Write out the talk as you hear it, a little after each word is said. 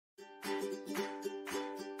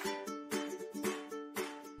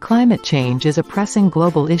Climate change is a pressing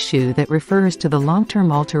global issue that refers to the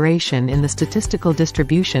long-term alteration in the statistical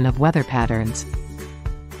distribution of weather patterns.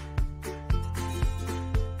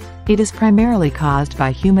 It is primarily caused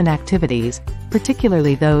by human activities,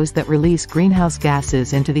 particularly those that release greenhouse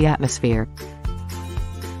gases into the atmosphere.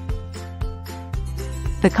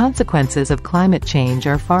 The consequences of climate change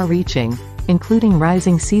are far-reaching, including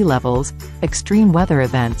rising sea levels, extreme weather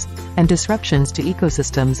events, and disruptions to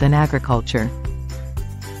ecosystems and agriculture.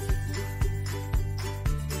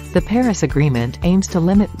 The Paris Agreement aims to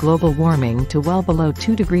limit global warming to well below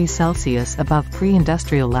 2 degrees Celsius above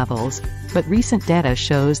pre-industrial levels, but recent data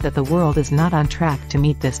shows that the world is not on track to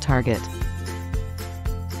meet this target.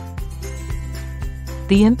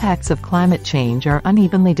 The impacts of climate change are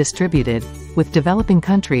unevenly distributed, with developing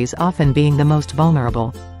countries often being the most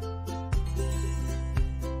vulnerable.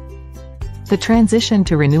 The transition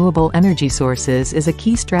to renewable energy sources is a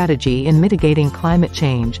key strategy in mitigating climate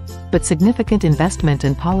change, but significant investment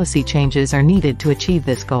and policy changes are needed to achieve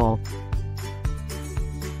this goal.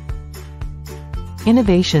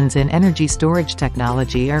 Innovations in energy storage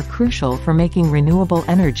technology are crucial for making renewable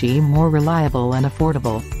energy more reliable and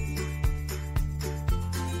affordable.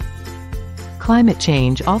 Climate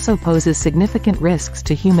change also poses significant risks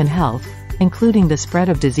to human health, including the spread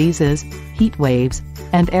of diseases, heat waves,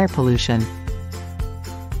 and air pollution.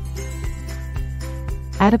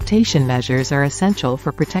 Adaptation measures are essential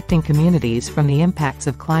for protecting communities from the impacts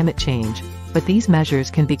of climate change, but these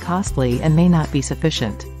measures can be costly and may not be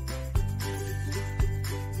sufficient.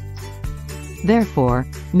 Therefore,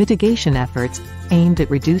 mitigation efforts, aimed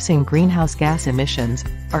at reducing greenhouse gas emissions,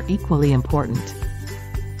 are equally important.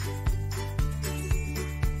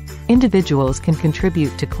 Individuals can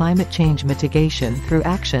contribute to climate change mitigation through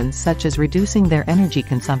actions such as reducing their energy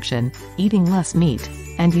consumption, eating less meat,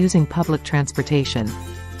 and using public transportation.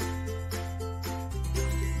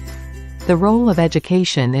 The role of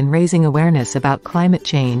education in raising awareness about climate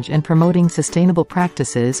change and promoting sustainable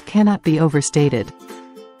practices cannot be overstated.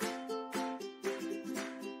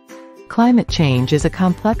 Climate change is a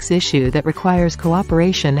complex issue that requires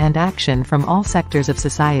cooperation and action from all sectors of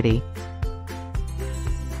society.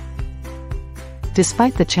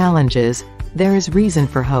 Despite the challenges, there is reason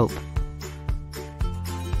for hope.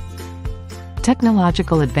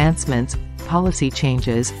 Technological advancements, policy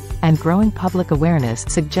changes, and growing public awareness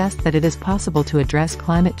suggest that it is possible to address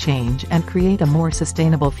climate change and create a more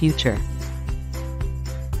sustainable future.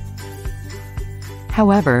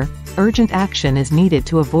 However, urgent action is needed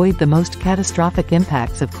to avoid the most catastrophic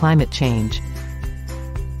impacts of climate change.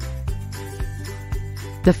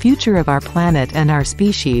 The future of our planet and our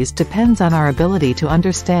species depends on our ability to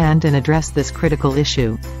understand and address this critical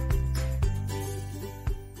issue.